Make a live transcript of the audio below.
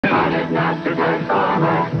Targetmaster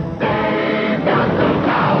Transformers, they've got the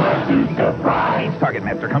power to surprise.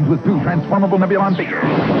 Targetmaster comes with 2 transformable Nebulon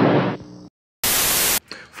figures.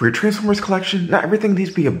 For your Transformers collection, not everything needs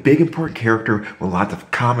to be a big important character with lots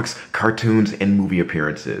of comics, cartoons, and movie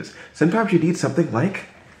appearances. Sometimes you need something like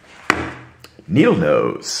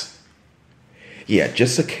Needlenose. Yeah,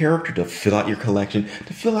 just a character to fill out your collection,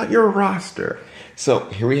 to fill out your roster. So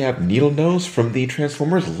here we have Needlenose from the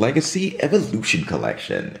Transformers Legacy Evolution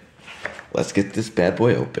Collection. Let's get this bad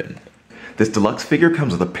boy open. This deluxe figure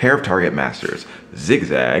comes with a pair of Target Masters,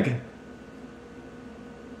 Zigzag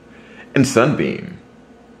and Sunbeam.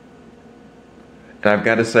 And I've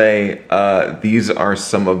got to say, these are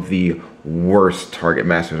some of the worst Target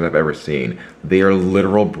Masters I've ever seen. They are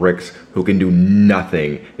literal bricks who can do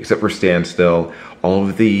nothing except for stand still. All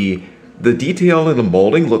of the detail in the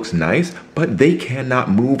molding looks nice, but they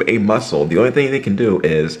cannot move a muscle. The only thing they can do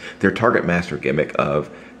is their Target Master gimmick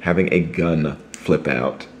of having a gun flip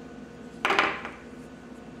out.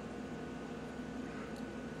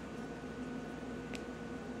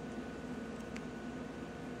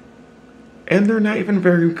 And they're not even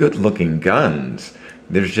very good looking guns.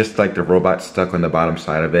 There's just like the robot stuck on the bottom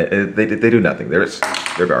side of it. They do nothing.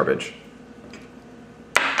 They're garbage.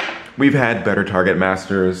 We've had better Target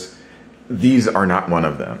Masters. These are not one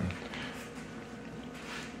of them.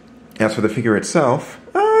 As for the figure itself,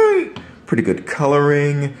 pretty good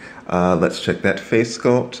coloring. Let's check that face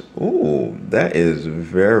sculpt. Ooh, that is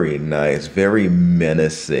very nice, very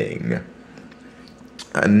menacing.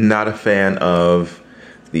 I'm not a fan of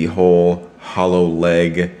the whole hollow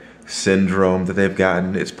leg syndrome that they've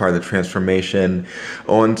gotten. It's part of the transformation.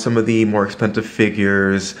 On some of the more expensive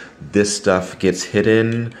figures, this stuff gets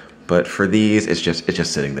hidden, but for these, it's just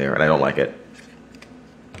sitting there, and I don't like it.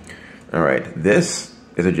 All right, this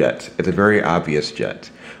is a jet. It's a very obvious jet.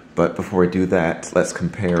 But before I do that, let's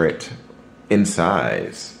compare it in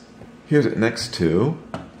size. Here's it next to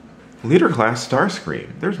Leader Class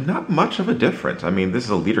Starscream. There's not much of a difference. I mean, this is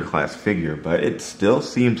a Leader Class figure, but it still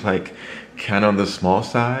seems like kind of on the small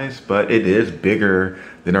size, but it is bigger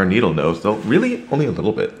than our Needlenose, though really only a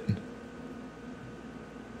little bit.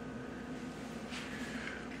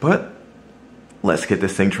 But let's get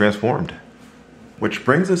this thing transformed. Which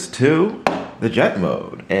brings us to the jet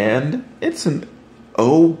mode, and it's an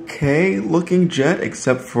okay looking jet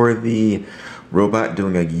except for the robot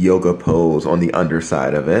doing a yoga pose on the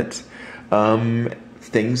underside of it.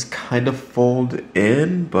 Things kind of fold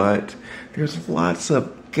in, but there's lots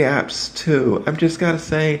of gaps too. I've just got to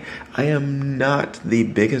say, I am not the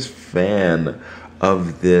biggest fan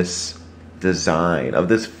of this design, of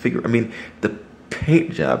this figure. I mean, the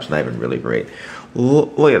paint job's not even really great.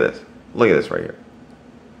 Look at this. Look at this right here.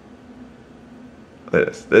 Look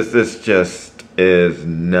at this. This just is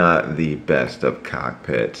not the best of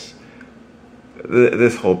cockpits.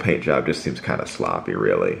 This whole paint job just seems kind of sloppy,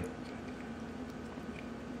 really.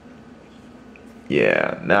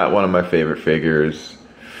 Yeah, not one of my favorite figures.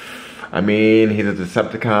 I mean, he's a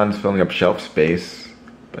Decepticons filling up shelf space,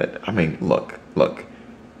 but I mean, look.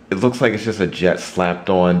 It looks like it's just a jet slapped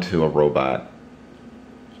onto a robot.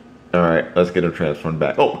 All right, let's get him transformed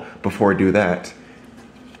back. Oh, before I do that,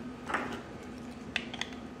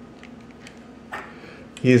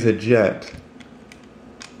 he's a jet.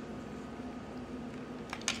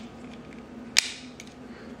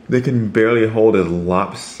 They can barely hold his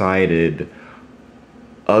lopsided,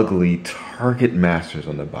 ugly Target Masters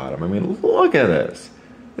on the bottom. I mean, look at this.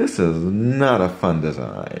 This is not a fun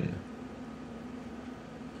design.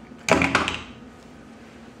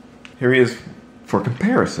 Here he is for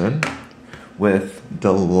comparison with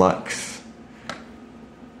Deluxe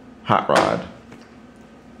Hot Rod.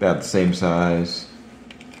 About the same size.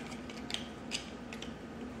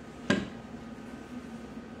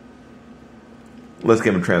 Let's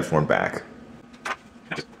get him transformed back.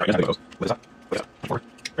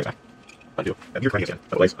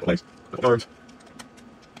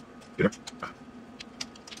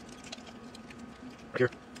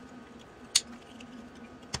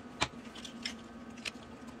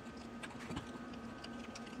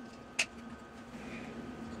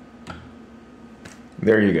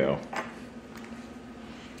 There you go.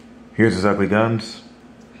 Here's his ugly guns.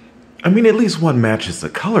 I mean, at least one matches the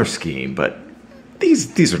color scheme, but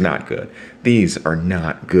these are not good. These are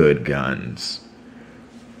not good guns.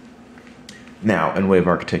 Now, in way of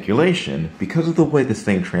articulation, because of the way this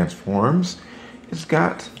thing transforms, it's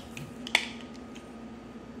got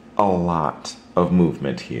a lot of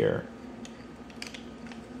movement here.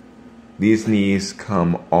 These knees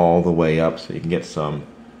come all the way up so you can get some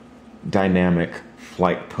dynamic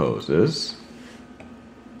flight poses.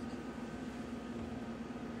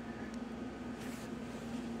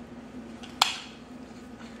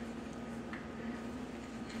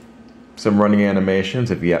 Some running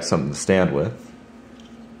animations if you got something to stand with.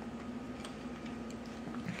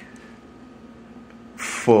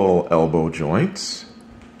 Full elbow joints.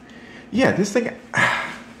 Yeah, this thing...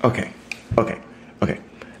 Okay.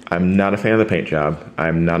 I'm not a fan of the paint job.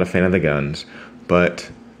 I'm not a fan of the guns.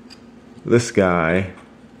 But this guy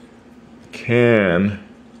can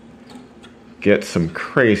get some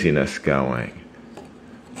craziness going.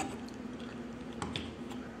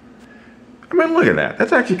 I mean, look at that.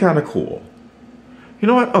 That's actually kind of cool. You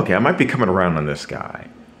know what? Okay, I might be coming around on this guy.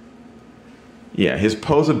 Yeah, his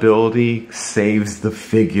posability saves the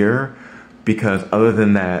figure, because other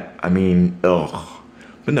than that, I mean, ugh.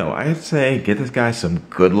 But no, I'd say get this guy some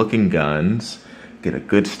good-looking guns, get a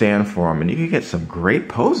good stand for him, and you can get some great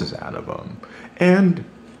poses out of him. And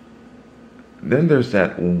then there's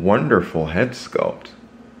that wonderful head sculpt.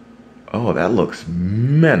 Oh, that looks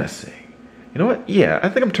menacing. You know what? Yeah, I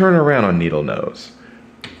think I'm turning around on Needlenose.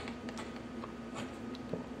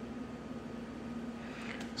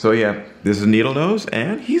 So yeah, this is Needlenose,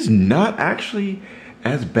 and he's not actually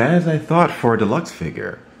as bad as I thought for a deluxe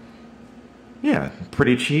figure. Yeah,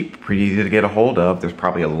 pretty cheap, pretty easy to get a hold of. There's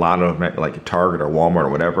probably a lot of them at like Target or Walmart or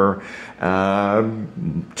whatever.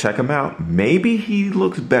 Check him out. Maybe he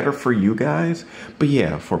looks better for you guys. But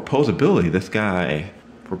yeah, for posability, this guy...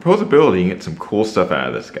 For posability, you can get some cool stuff out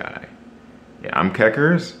of this guy. Yeah, I'm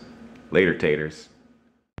Keckers. Later, taters.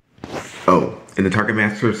 Oh, and the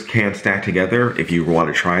Targetmasters can stack together if you want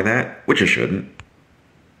to try that, which you shouldn't.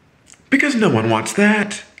 Because no one wants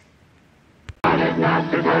that.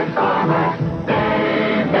 Targetmaster Transformers,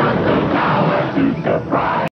 they've got the power to surprise.